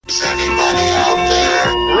Anybody out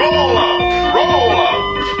there? Roll up,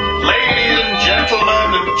 ladies and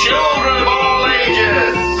gentlemen and children of all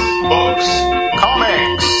ages. Books,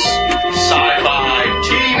 comics, sci-fi,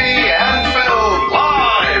 TV and film,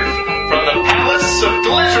 live from the Palace of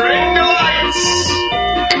Glittering Delights.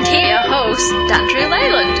 And here your host, Andrew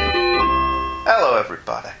Leyland. Hello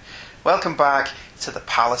everybody, welcome back to the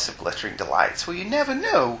Palace of Glittering Delights, where you never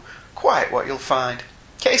know quite what you'll find.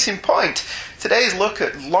 Case in point, today's look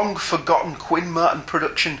at long-forgotten Quinn Martin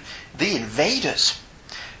production, The Invaders.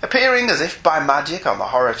 Appearing as if by magic on the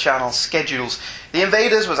Horror Channel's schedules, The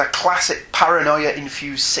Invaders was a classic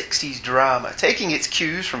paranoia-infused 60s drama, taking its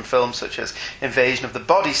cues from films such as Invasion of the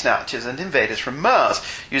Body Snatchers and Invaders from Mars,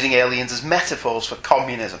 using aliens as metaphors for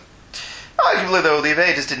communism. Arguably, though, The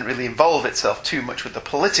Invaders didn't really involve itself too much with the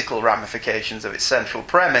political ramifications of its central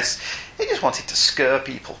premise. It just wanted to scare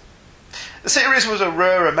people. The series was a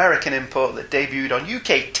rare American import that debuted on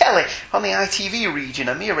UK telly on the ITV region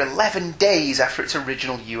a mere 11 days after its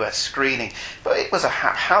original US screening, but it was a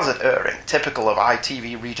haphazard airing, typical of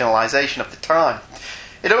ITV regionalisation of the time.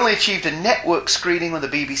 It only achieved a network screening when the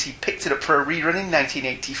BBC picked it up for a rerun in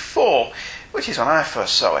 1984, which is when I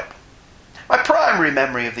first saw it. My primary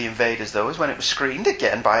memory of The Invaders, though, is when it was screened,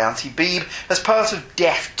 again by Auntie Beeb, as part of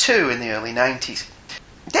Deaf 2 in the early 90s.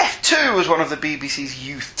 Deaf 2 was one of the BBC's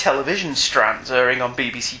youth television strands, airing on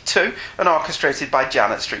BBC Two and orchestrated by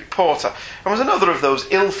Janet Street Porter, and was another of those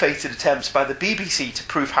ill-fated attempts by the BBC to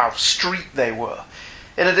prove how street they were.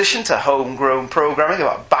 In addition to homegrown programming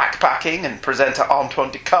about backpacking and presenter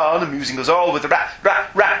Antoine Decane amusing us all with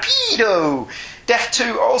Rapido, Deaf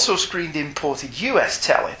 2 also screened imported US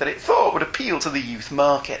telly that it thought would appeal to the youth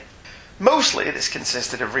market. Mostly this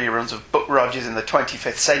consisted of reruns of Buck Rogers in the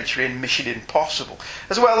 25th Century and Mission Impossible,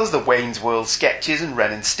 as well as the Wayne's World sketches and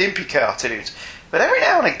Ren and Stimpy cartoons. But every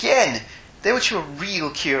now and again, they would show a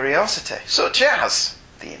real curiosity, such as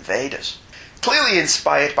The Invaders. Clearly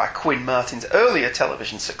inspired by Quinn Martin's earlier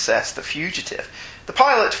television success, The Fugitive, the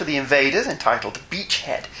pilot for The Invaders, entitled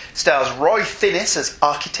Beachhead, stars Roy Thinnis as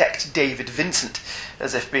architect David Vincent,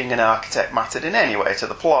 as if being an architect mattered in any way to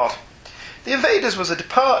the plot. The Invaders was a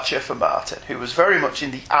departure for Martin, who was very much in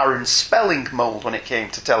the Aaron Spelling mould when it came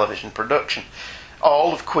to television production.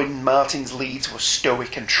 All of Quinn Martin's leads were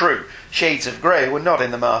stoic and true. Shades of Grey were not in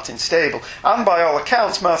the Martin stable, and by all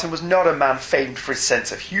accounts Martin was not a man famed for his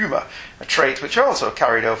sense of humour, a trait which also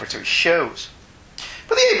carried over to his shows.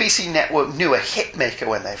 But the ABC network knew a hitmaker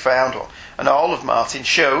when they found one, and all of Martin's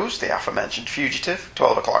shows, the aforementioned Fugitive,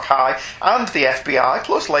 12 O'Clock High, and the FBI,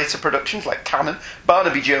 plus later productions like Cannon,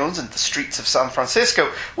 Barnaby Jones and The Streets of San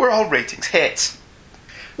Francisco, were all ratings hits.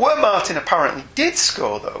 Where Martin apparently did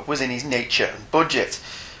score, though, was in his nature and budget.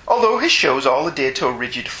 Although his shows all adhered to a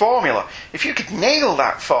rigid formula, if you could nail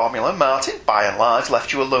that formula, Martin, by and large,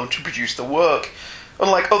 left you alone to produce the work.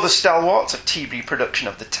 Unlike other stalwarts of TV production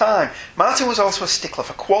of the time, Martin was also a stickler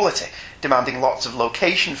for quality, demanding lots of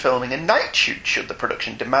location filming and night shoots should the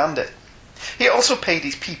production demand it. He also paid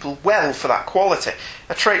his people well for that quality,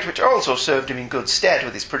 a trait which also served him in good stead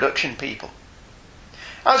with his production people.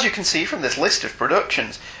 As you can see from this list of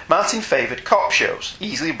productions, Martin favoured cop shows,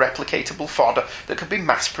 easily replicatable fodder that could be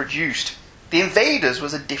mass-produced. The Invaders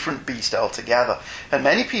was a different beast altogether, and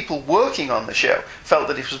many people working on the show felt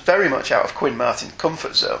that it was very much out of Quinn Martin's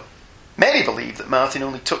comfort zone. Many believe that Martin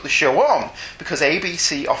only took the show on because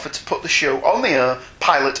ABC offered to put the show on the air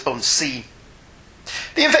pilot unseen.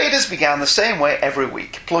 The Invaders began the same way every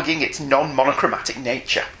week, plugging its non-monochromatic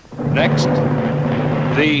nature. Next,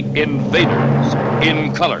 The Invaders,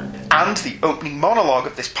 in colour. And the opening monologue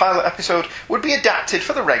of this pilot episode would be adapted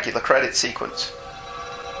for the regular credit sequence.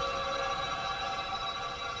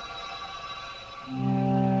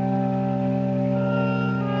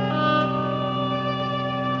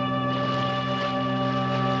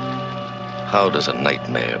 How does a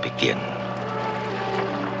nightmare begin?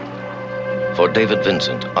 For David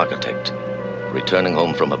Vincent, architect, returning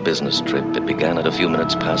home from a business trip, it began at a few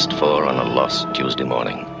minutes past 4 on a lost Tuesday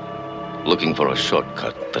morning, looking for a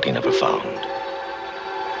shortcut that he never found.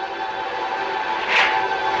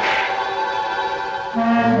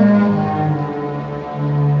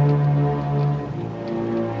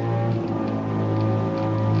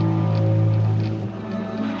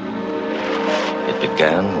 It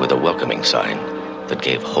began with a welcoming sign that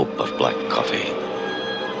gave hope of black coffee.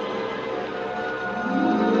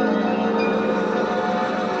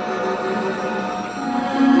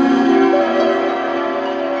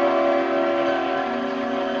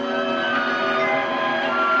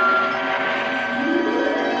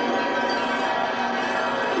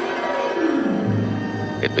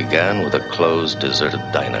 It began with a closed, deserted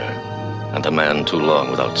diner and a man too long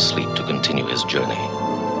without sleep to continue his journey.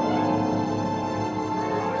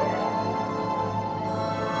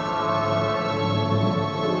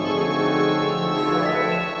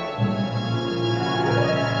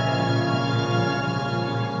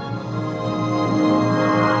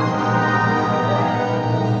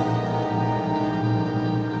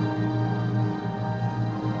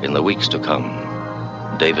 In the weeks to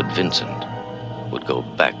come, David Vincent would go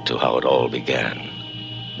back to how it all began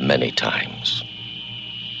many times.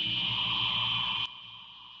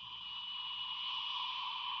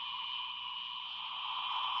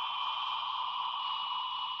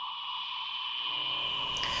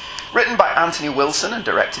 Written by Anthony Wilson and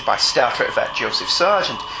directed by Star Trek vet Joseph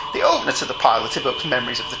Sargent, the opener to the pilot evokes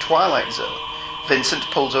memories of the Twilight Zone. Vincent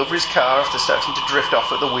pulls over his car after starting to drift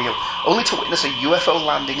off at the wheel, only to witness a UFO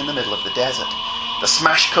landing in the middle of the desert. The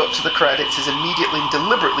smash cut to the credits is immediately and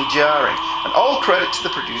deliberately jarring, and all credit to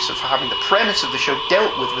the producer for having the premise of the show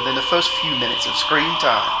dealt with within the first few minutes of screen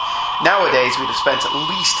time. Nowadays, we'd have spent at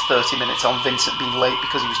least 30 minutes on Vincent being late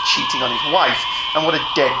because he was cheating on his wife, and what a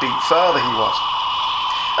deadbeat father he was.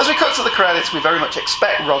 As we cut to the credits, we very much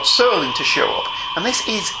expect Rod Serling to show up, and this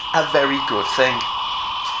is a very good thing.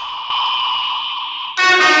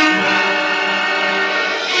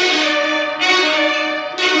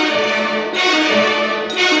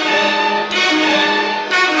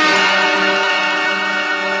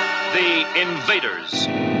 Invaders.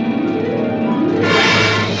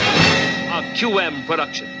 A QM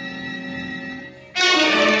production.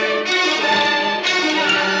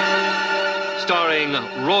 Starring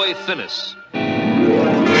Roy Finnis.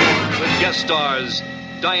 With guest stars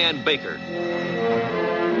Diane Baker,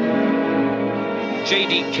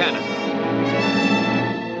 J.D. Cannon,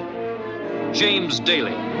 James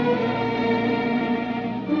Daly,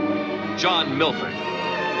 John Milford.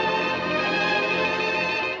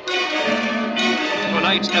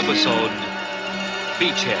 Tonight's episode,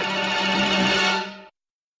 Beachhead.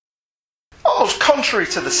 Almost contrary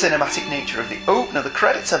to the cinematic nature of the opener, the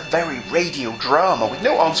credits are very radio drama, with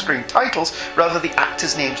no on-screen titles, rather the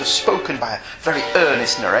actors' names are spoken by a very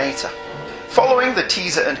earnest narrator. Following the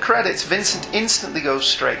teaser and credits, Vincent instantly goes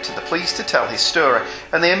straight to the police to tell his story,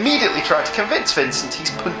 and they immediately try to convince Vincent he's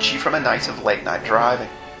punchy from a night of late-night driving.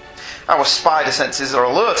 Our spider senses are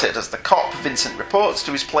alerted as the cop Vincent reports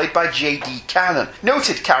to is played by J.D. Cannon,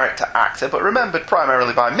 noted character actor but remembered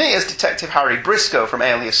primarily by me as Detective Harry Briscoe from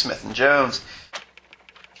Alias Smith & Jones.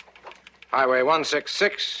 Highway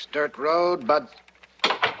 166, Dirt Road, Bud...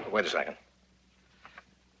 Wait a second.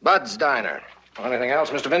 Bud's Diner. Anything else,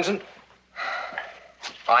 Mr. Vincent?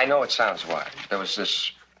 I know it sounds wild. There was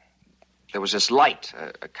this light,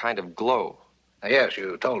 a kind of glow. Yes,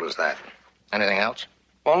 you told us that. Anything else?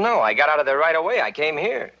 Well, no, I got out of there right away. I came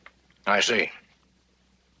here. I see.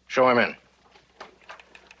 Show him in.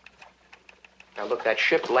 Now, look, that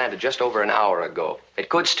ship landed just over an hour ago. It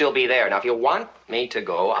could still be there. Now, if you want me to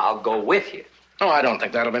go, I'll go with you. Oh, I don't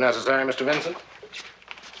think that'll be necessary, Mr. Vincent.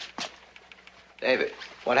 David,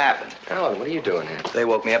 what happened? Alan, what are you doing here? They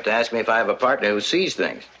woke me up to ask me if I have a partner who sees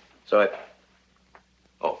things. So I...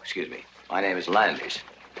 Oh, excuse me. My name is Landers.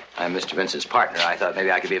 I'm Mr. Vincent's partner. I thought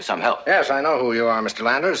maybe I could be of some help. Yes, I know who you are, Mr.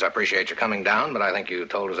 Landers. I appreciate you coming down, but I think you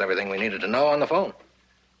told us everything we needed to know on the phone.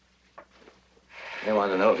 They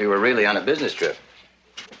wanted to know if you were really on a business trip.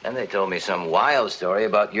 Then they told me some wild story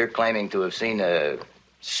about your claiming to have seen a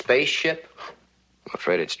spaceship. I'm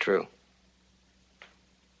afraid it's true.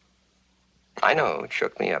 I know, it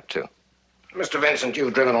shook me up, too. Mr. Vincent,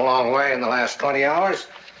 you've driven a long way in the last 20 hours.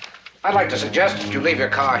 I'd like to suggest that you leave your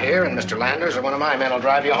car here and Mr. Landers or one of my men will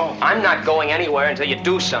drive you home. I'm not going anywhere until you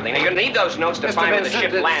do something. Now, you're going to need those notes to find where the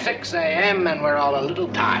ship landed. It's 6 a.m. and we're all a little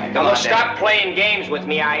tired. Now, stop playing games with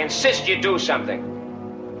me. I insist you do something.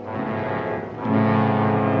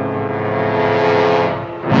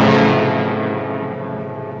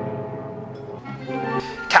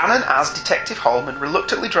 Cannon, as Detective Holman,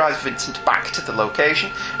 reluctantly drives Vincent back to the location,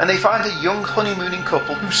 and they find a young honeymooning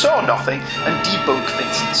couple who saw nothing and debunk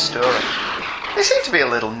Vincent's story. They seem to be a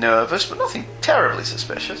little nervous, but nothing terribly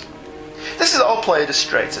suspicious. This is all played as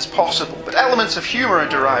straight as possible, but elements of humour are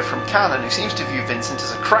derived from Cannon, who seems to view Vincent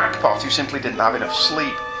as a crackpot who simply didn't have enough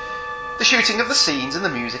sleep. The shooting of the scenes and the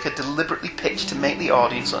music are deliberately pitched to make the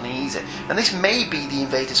audience uneasy, and this may be the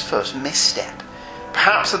invaders' first misstep.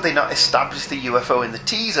 Perhaps had they not established the UFO in the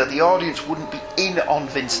teaser, the audience wouldn't be in on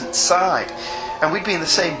Vincent's side, and we'd be in the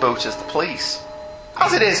same boat as the police.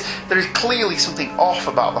 As it is, there is clearly something off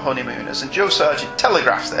about the honeymooners, and Joe Sargent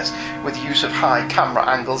telegraphs this with the use of high camera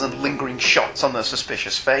angles and lingering shots on their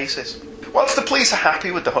suspicious faces. Whilst the police are happy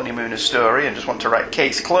with the honeymooners' story and just want to write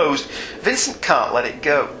case closed, Vincent can't let it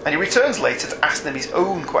go, and he returns later to ask them his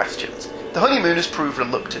own questions. The honeymooners prove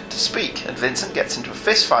reluctant to speak, and Vincent gets into a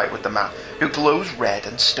fist fight with the man, who glows red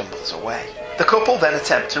and stumbles away. The couple then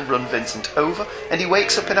attempt to run Vincent over, and he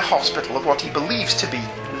wakes up in a hospital of what he believes to be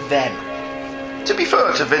them. To be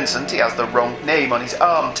fair to Vincent, he has the wrong name on his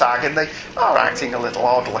arm tag, and they are acting a little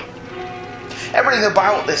oddly. Everything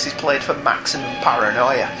about this is played for maximum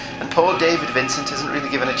paranoia, and poor David Vincent isn't really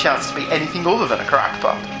given a chance to be anything other than a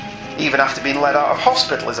crackpot. Even after being let out of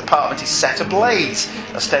hospital, his apartment is set ablaze,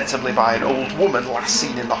 ostensibly by an old woman last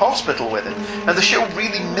seen in the hospital with him, and the show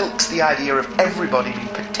really milks the idea of everybody being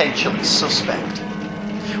potentially suspect.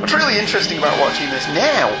 What's really interesting about watching this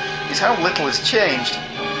now is how little has changed.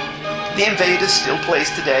 The Invaders still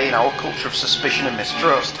plays today in our culture of suspicion and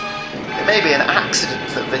mistrust. It may be an accident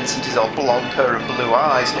that Vincent is all blonde hair and blue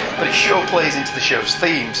eyes, but it sure plays into the show's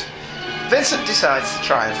themes. Vincent decides to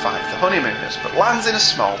try and find the honeymooners, but lands in a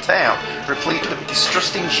small town, replete with a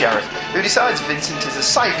distrusting sheriff, who decides Vincent is a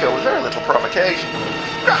psycho with very little provocation.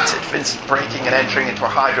 Granted, Vincent breaking and entering into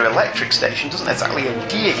a hydroelectric station doesn't exactly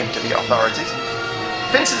endear him to the authorities.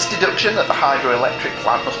 Vincent's deduction that the hydroelectric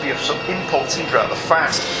plant must be of some import seems rather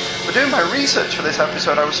fast, but doing my research for this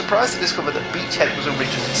episode I was surprised to discover that Beachhead was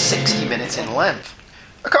originally 60 minutes in length.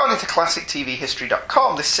 According to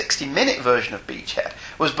ClassicTVHistory.com, this 60-minute version of Beachhead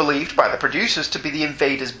was believed by the producers to be the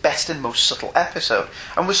Invaders' best and most subtle episode,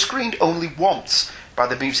 and was screened only once by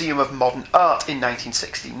the Museum of Modern Art in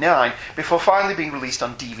 1969, before finally being released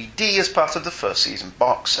on DVD as part of the first season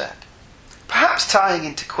box set. Perhaps tying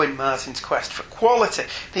into Quinn Martin's quest for quality,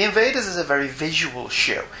 The Invaders is a very visual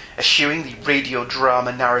show, eschewing the radio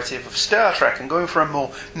drama narrative of Star Trek and going for a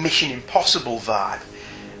more Mission Impossible vibe.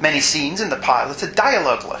 Many scenes in the pilot are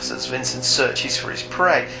dialogueless as Vincent searches for his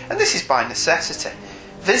prey, and this is by necessity.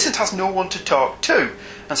 Vincent has no one to talk to,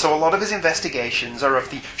 and so a lot of his investigations are of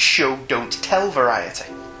the show-don't-tell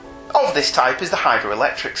variety. Of this type is the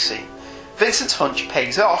hydroelectric scene. Vincent's hunch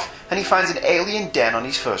pays off, and he finds an alien den on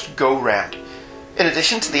his first go-round. In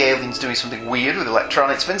addition to the aliens doing something weird with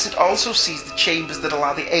electronics, Vincent also sees the chambers that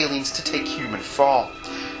allow the aliens to take human form.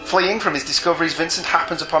 Fleeing from his discoveries, Vincent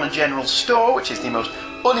happens upon a general store, which is the most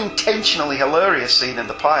unintentionally hilarious scene in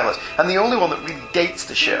the pilot, and the only one that really dates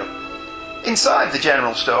the show. Inside the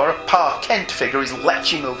general store, a Pa Kent figure is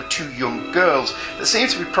leching over two young girls that seem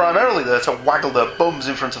to be primarily there to waggle their bums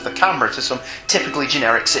in front of the camera to some typically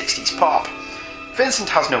generic 60s pop. Vincent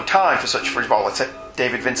has no time for such frivolity.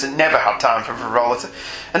 David Vincent never had time for frivolity,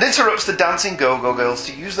 and interrupts the dancing go-go girls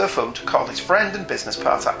to use their phone to call his friend and business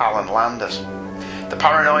partner Alan Landers. The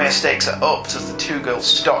paranoia stakes are upped as the two girls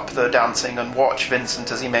stop their dancing and watch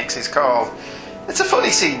Vincent as he makes his call. It's a funny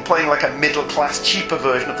scene, playing like a middle-class, cheaper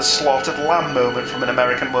version of the slaughtered lamb moment from An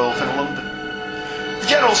American Werewolf in London. The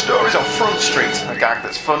general store is on Front Street, a gag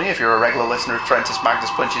that's funny if you're a regular listener of Trentus Magnus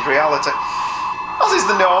Punch's reality. As is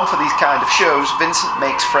the norm for these kind of shows, Vincent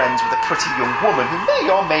makes friends with a pretty young woman who may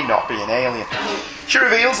or may not be an alien. She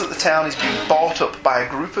reveals that the town is being bought up by a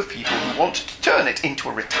group of people who want to turn it into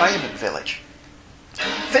a retirement village.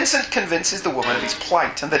 Vincent convinces the woman of his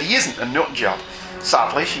plight and that he isn't a nut job.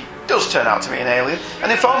 Sadly, she does turn out to be an alien,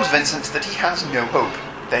 and informs Vincent that he has no hope.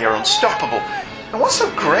 They are unstoppable. And what's so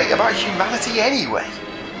great about humanity anyway?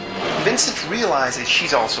 Vincent realises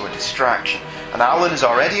she's also a distraction, and Alan has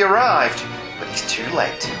already arrived, but he's too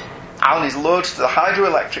late. Alan is lured to the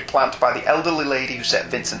hydroelectric plant by the elderly lady who set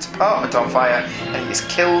Vincent's apartment on fire, and he is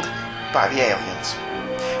killed by the aliens.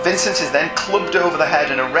 Vincent is then clubbed over the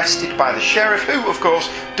head and arrested by the sheriff, who, of course,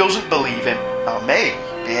 doesn't believe him, or may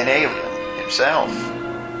be an alien himself.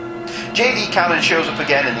 J.D. Cannon shows up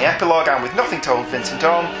again in the epilogue, and with nothing to hold Vincent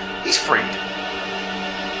on, he's freed.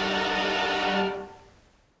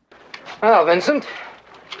 Well, Vincent,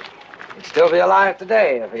 you'd still be alive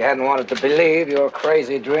today if you hadn't wanted to believe your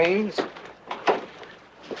crazy dreams.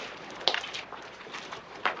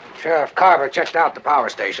 Sheriff Carver checked out the power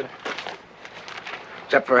station.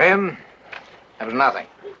 Except for him, there was nothing.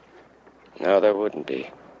 No, there wouldn't be.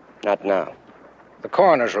 Not now. The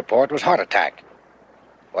coroner's report was heart attack.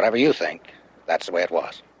 Whatever you think, that's the way it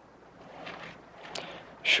was.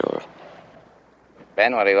 Sure.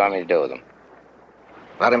 Ben, what do you want me to do with him?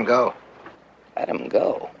 Let him go. Let him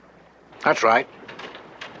go. That's right.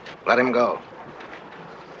 Let him go.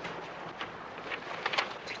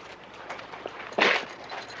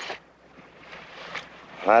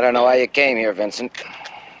 I don't know why you came here, Vincent.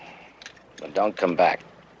 But don't come back.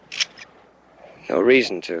 No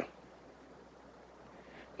reason to.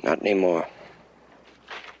 Not anymore.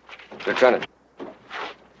 Lieutenant,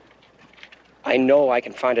 I know I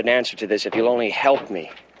can find an answer to this if you'll only help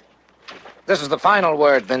me. This is the final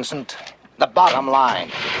word, Vincent. The bottom line.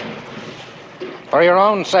 For your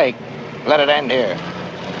own sake, let it end here.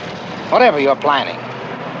 Whatever you're planning,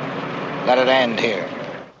 let it end here.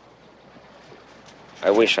 I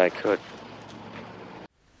wish I could.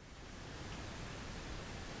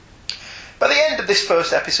 By the end of this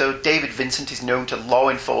first episode, David Vincent is known to law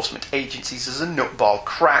enforcement agencies as a nutball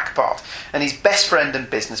crackpot, and his best friend and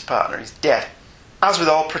business partner is dead. As with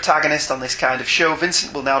all protagonists on this kind of show,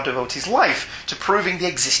 Vincent will now devote his life to proving the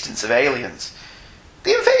existence of aliens.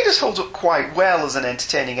 The Invaders holds up quite well as an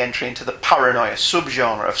entertaining entry into the paranoia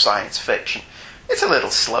subgenre of science fiction. It's a little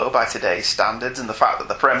slow by today's standards, and the fact that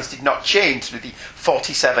the premise did not change through the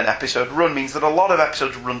 47-episode run means that a lot of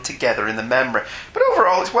episodes run together in the memory. But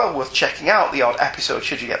overall, it's well worth checking out the odd episode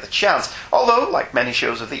should you get the chance, although, like many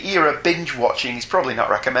shows of the era, binge-watching is probably not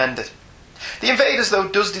recommended. The Invaders, though,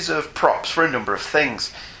 does deserve props for a number of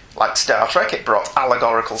things. Like Star Trek, it brought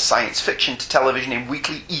allegorical science fiction to television in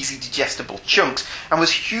weekly, easy digestible chunks, and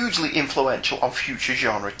was hugely influential on future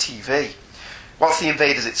genre TV. Whilst The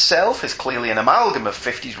Invaders itself is clearly an amalgam of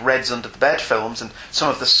 50s Reds Under the Bed films and some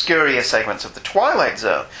of the scurrier segments of The Twilight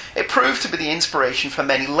Zone, it proved to be the inspiration for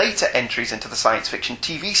many later entries into the science fiction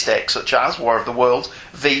TV stakes, such as War of the Worlds,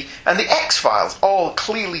 V, and The X-Files, all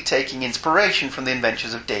clearly taking inspiration from the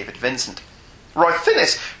adventures of David Vincent. Roy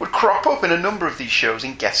Finnis would crop up in a number of these shows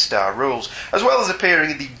in guest star roles, as well as appearing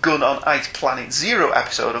in the Gun on Ice Planet Zero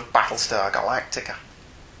episode of Battlestar Galactica.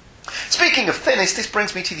 Speaking of Finnis, this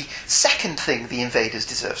brings me to the second thing The Invaders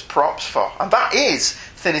deserves props for, and that is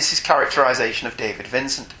Finnis's characterisation of David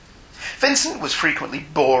Vincent. Vincent was frequently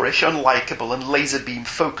boorish, unlikable, and laser-beam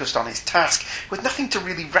focused on his task, with nothing to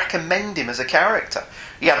really recommend him as a character.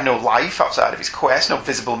 He had no life outside of his quest, no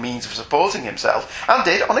visible means of supporting himself, and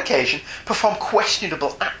did, on occasion, perform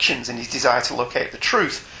questionable actions in his desire to locate the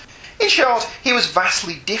truth. In short, he was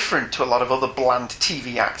vastly different to a lot of other bland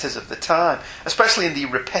TV actors of the time, especially in the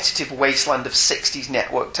repetitive wasteland of 60s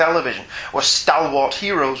network television, where stalwart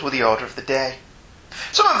heroes were the order of the day.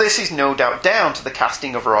 Some of this is no doubt down to the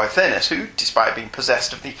casting of Roy Finnis, who, despite being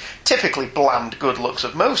possessed of the typically bland good looks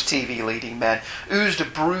of most TV leading men, oozed a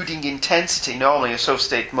brooding intensity normally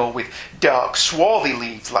associated more with dark, swarthy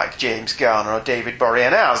leads like James Garner or David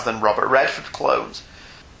Boreanaz than Robert Redford clones.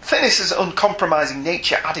 Finnis's uncompromising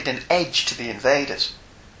nature added an edge to The Invaders.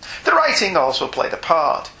 The writing also played a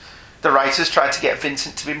part. The writers tried to get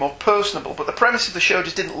Vincent to be more personable, but the premise of the show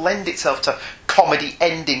just didn't lend itself to comedy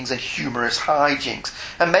endings and humorous hijinks,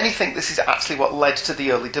 and many think this is actually what led to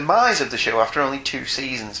the early demise of the show after only 2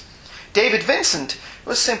 seasons. David Vincent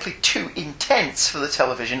was simply too intense for the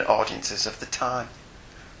television audiences of the time.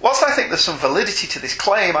 Whilst I think there's some validity to this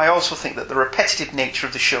claim, I also think that the repetitive nature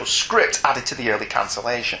of the show's script added to the early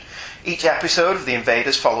cancellation. Each episode of The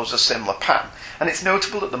Invaders follows a similar pattern, and it's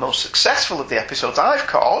notable that the most successful of the episodes I've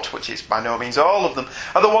caught, which is by no means all of them,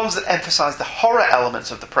 are the ones that emphasise the horror elements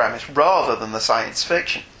of the premise rather than the science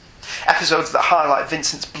fiction. Episodes that highlight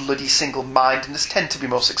Vincent's bloody single-mindedness tend to be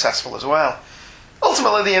more successful as well.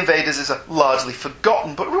 Ultimately, The Invaders is a largely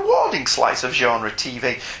forgotten but rewarding slice of genre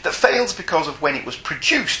TV that fails because of when it was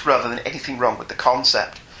produced rather than anything wrong with the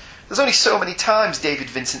concept. There's only so many times David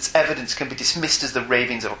Vincent's evidence can be dismissed as the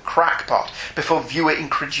ravings of a crackpot before viewer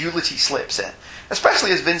incredulity slips in,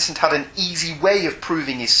 especially as Vincent had an easy way of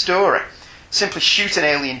proving his story. Simply shoot an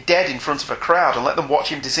alien dead in front of a crowd and let them watch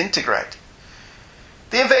him disintegrate.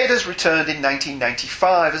 The Invaders returned in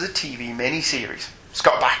 1995 as a TV miniseries.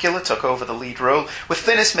 Scott Bakula took over the lead role, with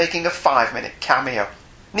Finnis making a 5-minute cameo.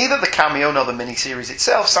 Neither the cameo nor the miniseries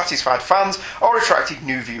itself satisfied fans or attracted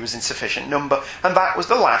new viewers in sufficient number, and that was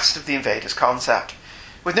the last of the Invaders concept.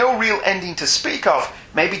 With no real ending to speak of,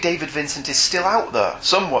 maybe David Vincent is still out there,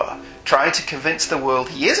 somewhere, trying to convince the world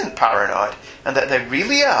he isn't paranoid, and that they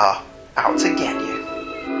really are out to get you.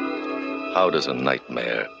 How does a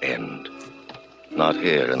nightmare end? Not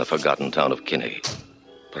here in the forgotten town of Kinney.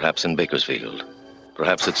 Perhaps in Bakersfield.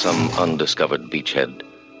 Perhaps at some undiscovered beachhead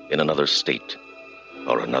in another state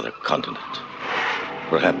or another continent.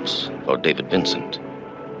 Perhaps, for David Vincent,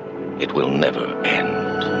 it will never end.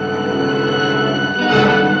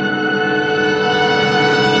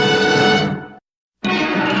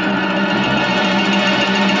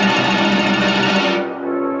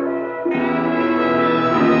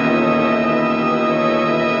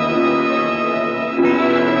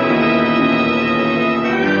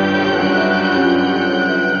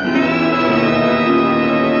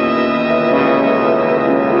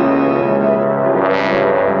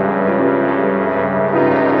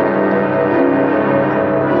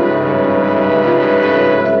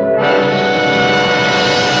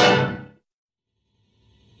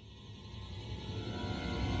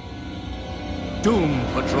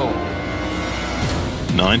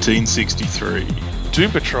 1963.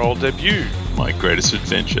 Doom Patrol debut. My Greatest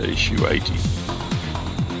Adventure, issue 80.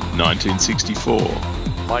 1964.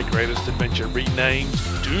 My Greatest Adventure renamed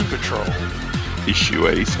Doom Patrol. Issue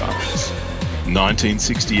 85.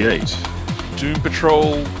 1968. Doom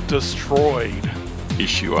Patrol Destroyed.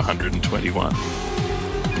 Issue 121.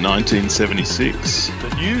 1976.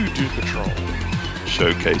 The new Doom Patrol.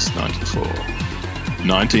 Showcase 94.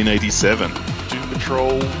 1987. Doom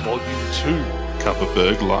Patrol Volume 2.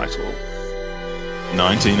 Kupperberg Lytle.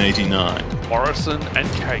 1989. Morrison and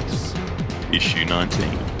Case. Issue 19.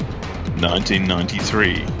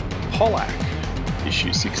 1993. Pollack.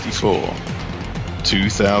 Issue 64.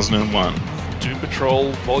 2001. Doom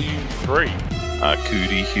Patrol Volume 3.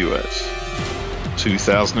 Arkudi Hewitt.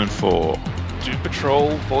 2004. Doom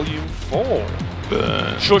Patrol Volume 4.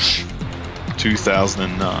 Burn. Shush.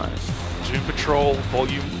 2009. Doom Patrol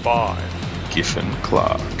Volume 5. Giffen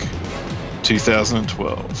Clark.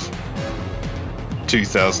 2012.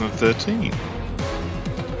 2013.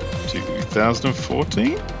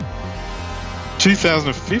 2014.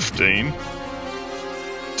 2015.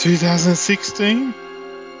 2016.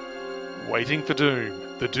 Waiting for Doom,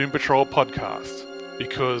 the Doom Patrol podcast,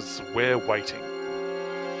 because we're waiting.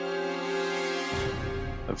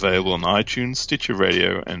 Available on iTunes, Stitcher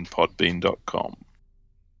Radio, and Podbean.com.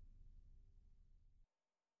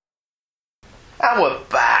 And we're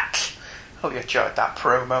back. Hope you enjoyed that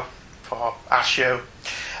promo for our show.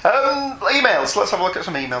 Emails. Let's have a look at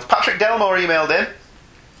some emails. Patrick Delmore emailed in.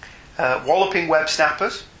 Walloping Web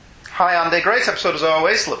Snappers. Hi Andy, great episode as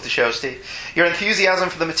always. Love the show, Steve. Your enthusiasm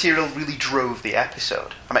for the material really drove the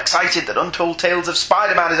episode. I'm excited that Untold Tales of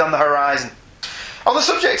Spider-Man is on the horizon. On the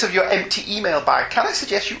subject of your empty email bag, can I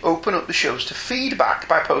suggest you open up the shows to feedback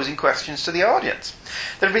by posing questions to the audience?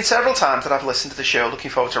 There have been several times that I've listened to the show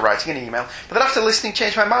looking forward to writing an email, but then after listening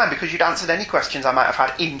changed my mind because you'd answered any questions I might have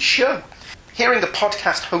had in show. Hearing the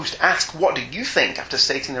podcast host ask, what do you think, after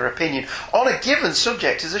stating their opinion on a given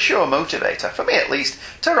subject is a sure motivator, for me at least,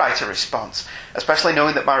 to write a response, especially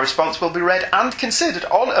knowing that my response will be read and considered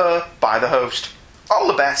on air by the host. All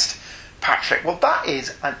the best, Patrick. Well, that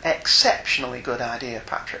is an exceptionally good idea,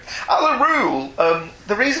 Patrick. As a rule,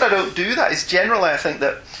 the reason I don't do that is generally I think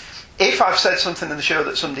that if I've said something in the show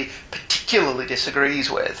that somebody particularly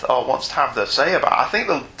disagrees with or wants to have their say about, I think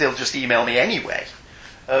they'll just email me anyway.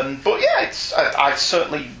 But yeah, I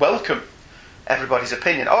certainly welcome everybody's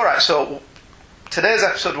opinion. Alright, so today's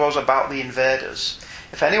episode was about the Invaders.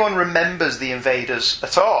 If anyone remembers the Invaders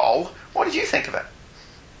at all, what did you think of it?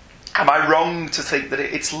 Am I wrong to think that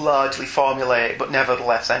it's largely formulaic but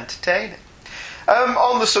nevertheless entertaining?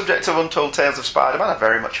 On the subject of Untold Tales of Spider-Man, I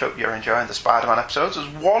very much hope you're enjoying the Spider-Man episodes. There's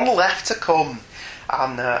one left to come,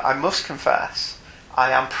 and I must confess,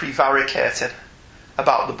 I am prevaricating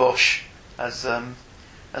about the bush, as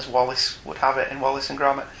Wallace would have it in Wallace and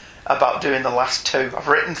Gromit, about doing the last two. I've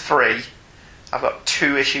written 3. I've got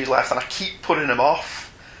 2 issues left, and I keep putting them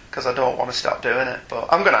off because I don't want to stop doing it. But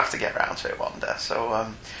I'm going to have to get around to it one day. So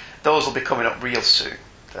those will be coming up real soon.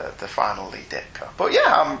 The final Lee Ditko. But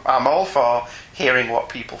yeah, I'm all for hearing what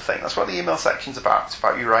people think. That's what the email section's about. It's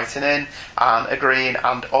about you writing in and agreeing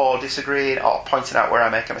and or disagreeing or pointing out where I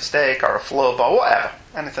make a mistake or a flub or whatever.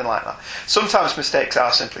 Anything like that. Sometimes mistakes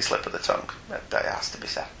are simply slip of the tongue. That has to be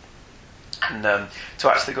said. And to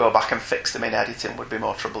actually go back and fix them in editing would be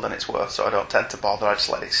more trouble than it's worth, so I don't tend to bother. I just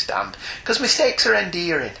let it stand. Because mistakes are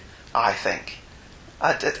endearing, I think.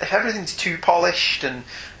 Everything's too polished and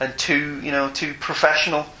too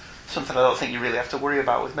professional. Something I don't think you really have to worry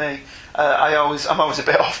about with me. I'm always a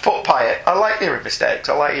bit off-put by it. I like hearing mistakes.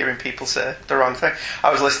 I like hearing people say the wrong thing.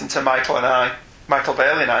 I was listening to Michael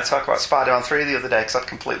Bailey and I talk about Spider-Man 3 the other day because I'd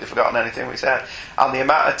completely forgotten anything we said. And the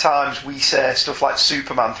amount of times we say stuff like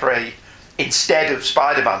Superman 3 instead of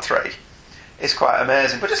Spider-Man 3 is quite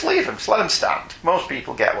amazing. But just leave them. Just let them stand. Most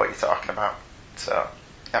people get what you're talking about. So,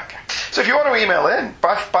 okay. So if you want to email in,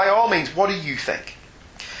 by all means, what do you think?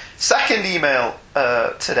 Second email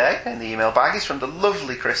today in the email bag is from the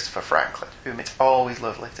lovely Christopher Franklin, whom it's always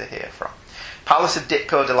lovely to hear from. Palace of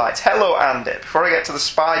Ditko Delights. Hello, Andy. Before I get to the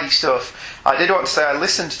Spidey stuff, I did want to say I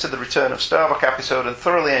listened to the Return of Starbuck episode and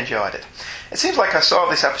thoroughly enjoyed it. It seems like I saw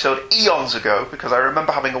this episode eons ago because I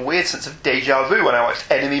remember having a weird sense of deja vu when I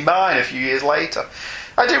watched Enemy Mine a few years later.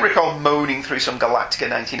 I do recall moaning through some Galactica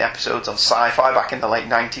 19 episodes on Sci-Fi back in the late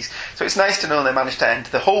 90s, so it's nice to know they managed to end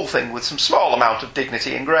the whole thing with some small amount of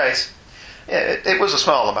dignity and grace. Yeah, it was a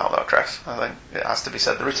small amount though, Chris. I think it has to be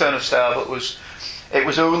said. The Return of Starbuck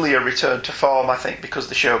was only a return to form, I think, because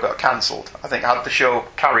the show got cancelled. I think had the show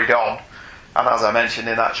carried on, and as I mentioned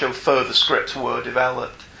in that show, further scripts were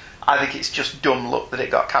developed, I think it's just dumb luck that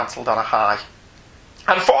it got cancelled on a high.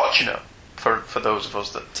 Unfortunate for those of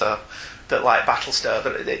us that like Battlestar,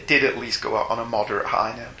 that it did at least go out on a moderate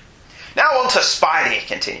high note. Now on to Spidey,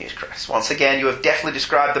 continues Chris. Once again, you have definitely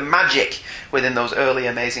described the magic within those early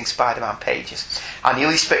Amazing Spider-Man pages. I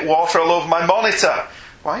nearly spit water all over my monitor.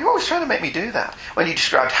 Why are you always trying to make me do that? When you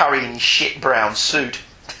described Harry in his shit brown suit.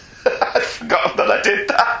 I'd forgotten that I did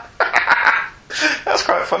that. That's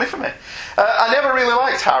quite funny for me. I never really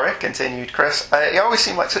liked Harry, continued Chris. He always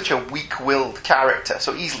seemed like such a weak-willed character,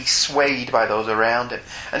 so easily swayed by those around him.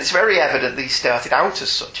 And it's very evident that he started out as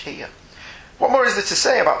such here. What more is there to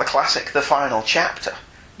say about the classic The Final Chapter?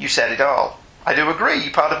 You said it all. I do agree.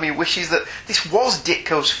 Part of me wishes that this was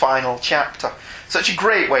Ditko's final chapter. Such a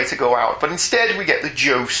great way to go out, but instead we get the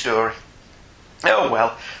Joe story. Oh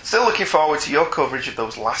well, still looking forward to your coverage of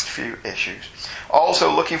those last few issues.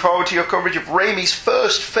 Also looking forward to your coverage of Raimi's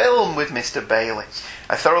first film with Mr. Bailey.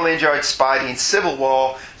 I thoroughly enjoyed Spidey in Civil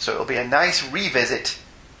War, so it'll be a nice revisit.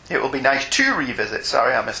 It will be nice to revisit,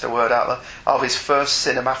 sorry, I missed a word out there, of his first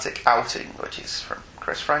cinematic outing, which is from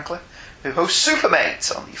Chris Franklin, who hosts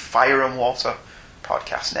Supermates on the Fire and Water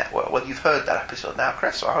podcast network. Well, you've heard that episode now,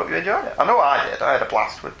 Chris, so I hope you enjoyed it. I know I did. I had a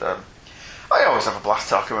blast with them. I always have a blast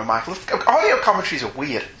talking with Michael. Audio commentaries are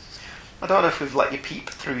weird. I don't know if we've let you peep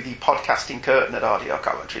through the podcasting curtain at audio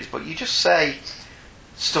commentaries, but you just say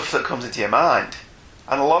stuff that comes into your mind.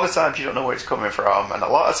 And a lot of times you don't know where it's coming from, and a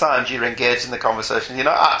lot of times you're engaged in the conversation, you're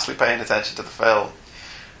not actually paying attention to the film.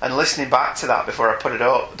 And listening back to that before I put it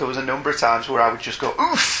up, there was a number of times where I would just go,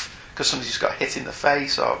 oof, because somebody just got hit in the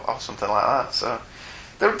face or something like that. So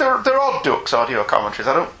they're odd ducks, audio commentaries.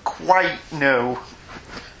 I don't quite know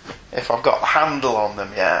if I've got a handle on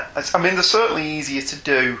them yet. I mean, they're certainly easier to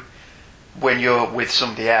do when you're with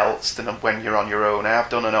somebody else than when you're on your own. I have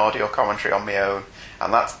done an audio commentary on my own,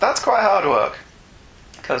 and that's quite hard work.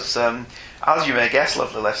 Because, as you may guess,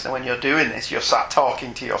 lovely listener, when you're doing this, you're sat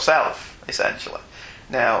talking to yourself, essentially.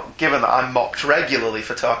 Now, given that I'm mocked regularly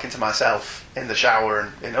for talking to myself in the shower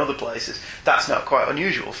and in other places, that's not quite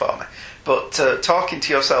unusual for me. But talking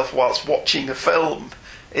to yourself whilst watching a film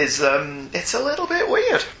is, it's a little bit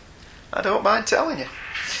weird. I don't mind telling you.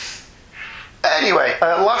 Anyway,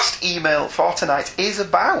 last email for tonight is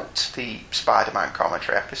about the Spider-Man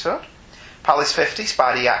commentary episode. Palace 50,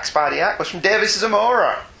 Spidey Yak, was from Davis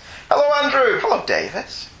Zamora. Hello, Andrew. Hello,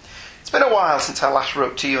 Davis. It's been a while since I last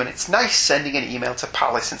wrote to you, and it's nice sending an email to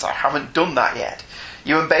Palace since I haven't done that yet.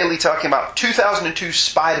 You and Bailey talking about 2002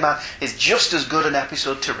 Spider-Man is just as good an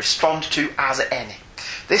episode to respond to as any.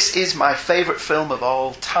 This is my favourite film of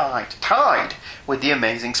all time, tied with The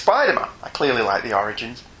Amazing Spider-Man. I clearly like the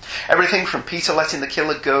origins. Everything from Peter letting the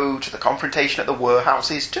killer go to the confrontation at the warehouse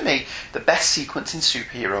is, to me, the best sequence in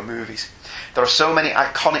superhero movies. There are so many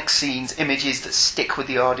iconic scenes, images that stick with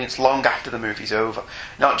the audience long after the movie's over.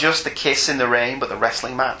 Not just the kiss in the rain, but the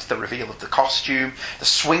wrestling match, the reveal of the costume, the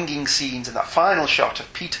swinging scenes, and that final shot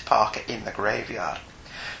of Peter Parker in the graveyard.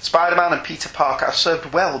 Spider-Man and Peter Parker are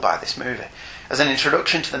served well by this movie. As an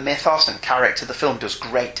introduction to the mythos and character, the film does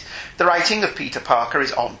great. The writing of Peter Parker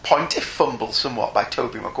is on point, if fumbled somewhat by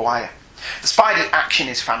Tobey Maguire. The Spidey action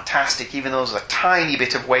is fantastic, even though there's a tiny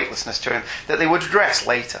bit of weightlessness to him that they would address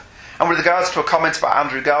later. And with regards to a comment about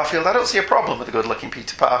Andrew Garfield, I don't see a problem with a good-looking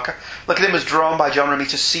Peter Parker. Look at him as drawn by John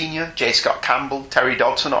Romita Sr., J. Scott Campbell, Terry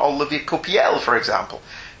Dodson, or Olivier Couppiel, for example.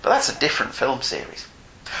 But that's a different film series.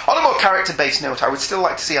 On a more character-based note, I would still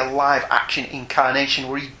like to see a live-action incarnation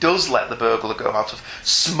where he does let the burglar go out of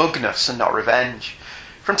smugness and not revenge.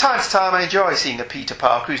 From time to time, I enjoy seeing a Peter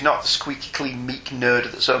Parker who's not the squeaky-clean, meek nerd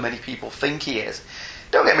that so many people think he is.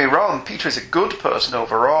 Don't get me wrong, Peter is a good person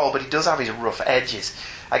overall, but he does have his rough edges.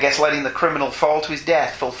 I guess letting the criminal fall to his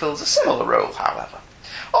death fulfills a similar role, however.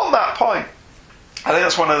 On that point, I think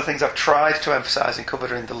that's one of the things I've tried to emphasise in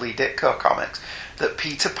covering the Lee Ditko comics, that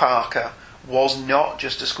Peter Parker was not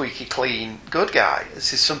just a squeaky clean good guy.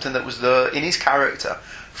 This is something that was there in his character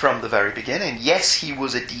from the very beginning. Yes, he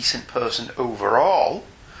was a decent person overall,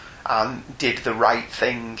 and did the right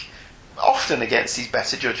thing, often against his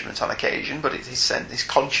better judgment on occasion, but his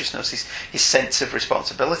consciousness, his sense of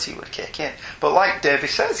responsibility would kick in. But like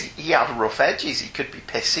Davis says, he had rough edges. He could be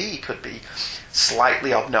pissy, he could be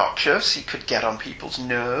slightly obnoxious, he could get on people's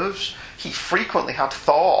nerves. He frequently had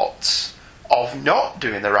thoughts of not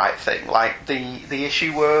doing the right thing, like the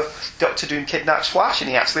issue where Doctor Doom kidnaps Flash, and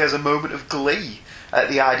he actually has a moment of glee at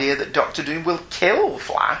the idea that Doctor Doom will kill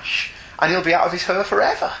Flash, and he'll be out of his hair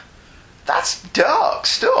forever. That's dark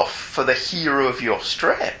stuff for the hero of your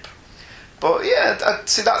strip. But yeah,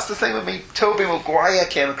 see, that's the thing with me. Tobey Maguire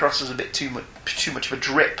came across as a bit too much of a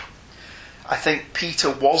drip. I think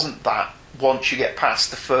Peter wasn't that once you get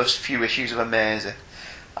past the first few issues of Amazing.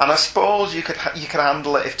 And I suppose you could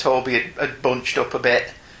handle it if Toby had bunched up a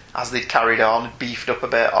bit as they'd carried on, beefed up a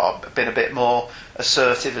bit, or been a bit more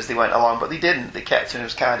assertive as they went along, but they didn't. They kept him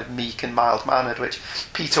as kind of meek and mild-mannered, which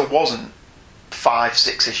Peter wasn't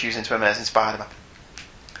 5-6 issues into Amazing Spider-Man.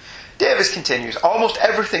 Davis continues, almost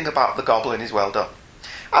everything about the Goblin is well done.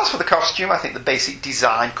 As for the costume, I think the basic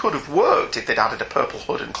design could have worked if they'd added a purple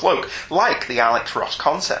hood and cloak, like the Alex Ross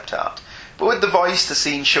concept art. But with the voice, the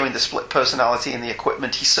scene showing the split personality and the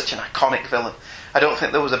equipment, he's such an iconic villain. I don't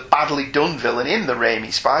think there was a badly done villain in the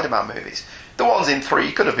Raimi Spider-Man movies. The ones in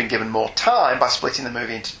 3 could have been given more time by splitting the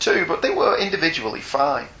movie into 2, but they were individually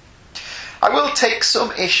fine. I will take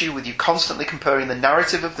some issue with you constantly comparing the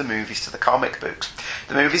narrative of the movies to the comic books.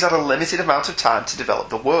 The movies had a limited amount of time to develop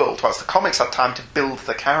the world, whilst the comics had time to build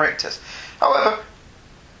the characters. However,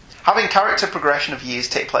 having character progression of years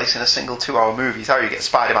take place in a single 2-hour movie is how you get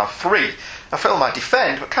Spider-Man 3, a film I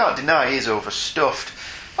defend but can't deny is overstuffed.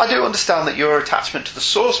 I do understand that your attachment to the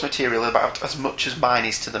source material about as much as mine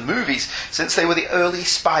is to the movies, since they were the early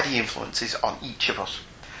Spidey influences on each of us.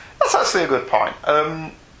 That's actually a good point.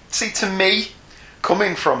 See, to me,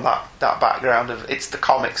 coming from that background of it's the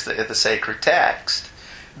comics that are the sacred text,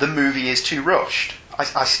 the movie is too rushed.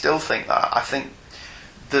 I still think that. I think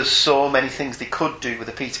there's so many things they could do with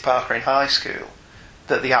the Peter Parker in high school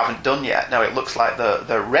that they haven't done yet. Now, it looks like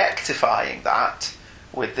they're rectifying that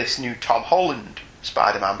with this new Tom Holland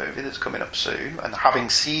Spider-Man movie that's coming up soon. And having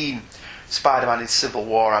seen Spider-Man in Civil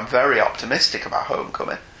War, I'm very optimistic about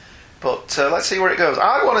Homecoming. But let's see where it goes.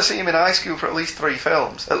 I want to see him in high school for at least 3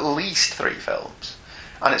 films. At least 3 films.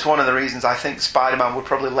 And it's one of the reasons I think Spider-Man would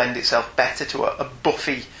probably lend itself better to a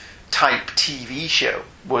Buffy-type TV show,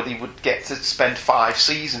 where they would get to spend 5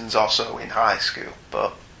 seasons or so in high school.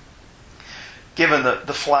 But given that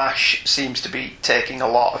The Flash seems to be taking a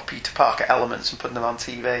lot of Peter Parker elements and putting them on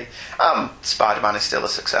TV, Spider-Man is still a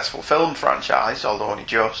successful film franchise, although only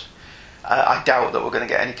just, I doubt that we're going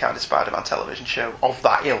to get any kind of Spider-Man television show of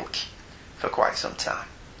that ilk for quite some time.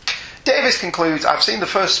 Davis concludes, I've seen the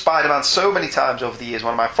first Spider-Man so many times over the years.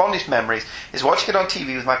 One of my fondest memories is watching it on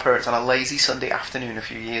TV with my parents on a lazy Sunday afternoon a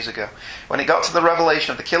few years ago. When it got to the revelation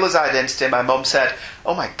of the killer's identity, my mum said,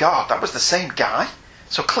 "Oh my God, that was the same guy?"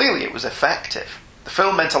 So clearly it was effective. The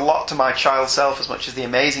film meant a lot to my child self as much as The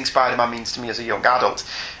Amazing Spider-Man means to me as a young adult.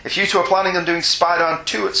 If you two are planning on doing Spider-Man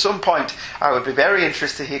 2 at some point, I would be very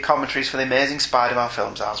interested to hear commentaries for the Amazing Spider-Man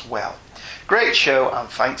films as well. Great show, and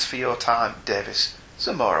thanks for your time, Davis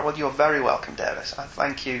Zamora. Well, you're very welcome, Davis, and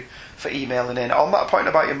thank you for emailing in. On that point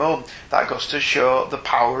about your mum, that goes to show the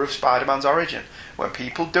power of Spider-Man's origin. When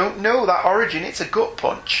people don't know that origin, it's a gut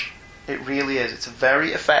punch. It really is. It's a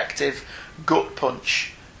very effective gut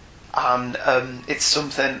punch. And it's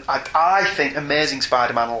something I think Amazing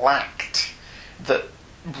Spider-Man lacked that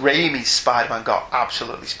Raimi's Spider-Man got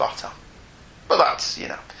absolutely spot on. But that's,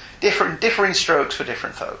 differing strokes for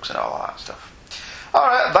different folks and all of that stuff.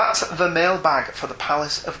 Alright, that's the mailbag for the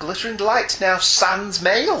Palace of Glittering Delights. Now, sans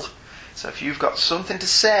mail. So if you've got something to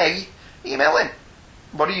say, email in.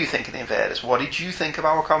 What do you think of The Invaders? What did you think of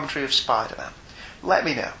our commentary of Spider-Man? Let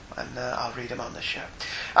me know, and I'll read them on the show.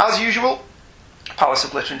 As usual, Palace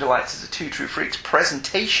of Glittering Delights is a Two True Freaks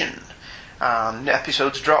presentation. And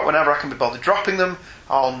episodes drop whenever I can be bothered dropping them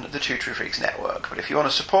on the Two True Freaks network. But if you want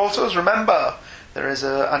to support us, remember, there is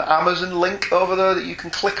an Amazon link over there that you can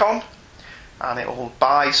click on. And it will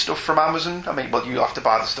buy stuff from Amazon. You'll have to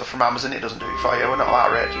buy the stuff from Amazon. It doesn't do it for you. We're not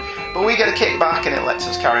that rich. But we get a kickback and it lets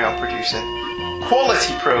us carry on producing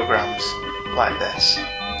quality programmes like this.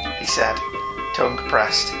 He said, tongue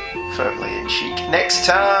pressed, firmly and chic. Next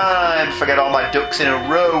time, forget all my ducks in a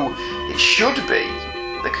row. It should be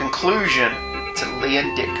the conclusion to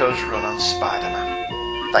Liam Ditko's run on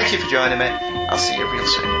Spider-Man. Thank you for joining me. I'll see you real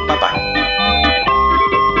soon. Bye-bye.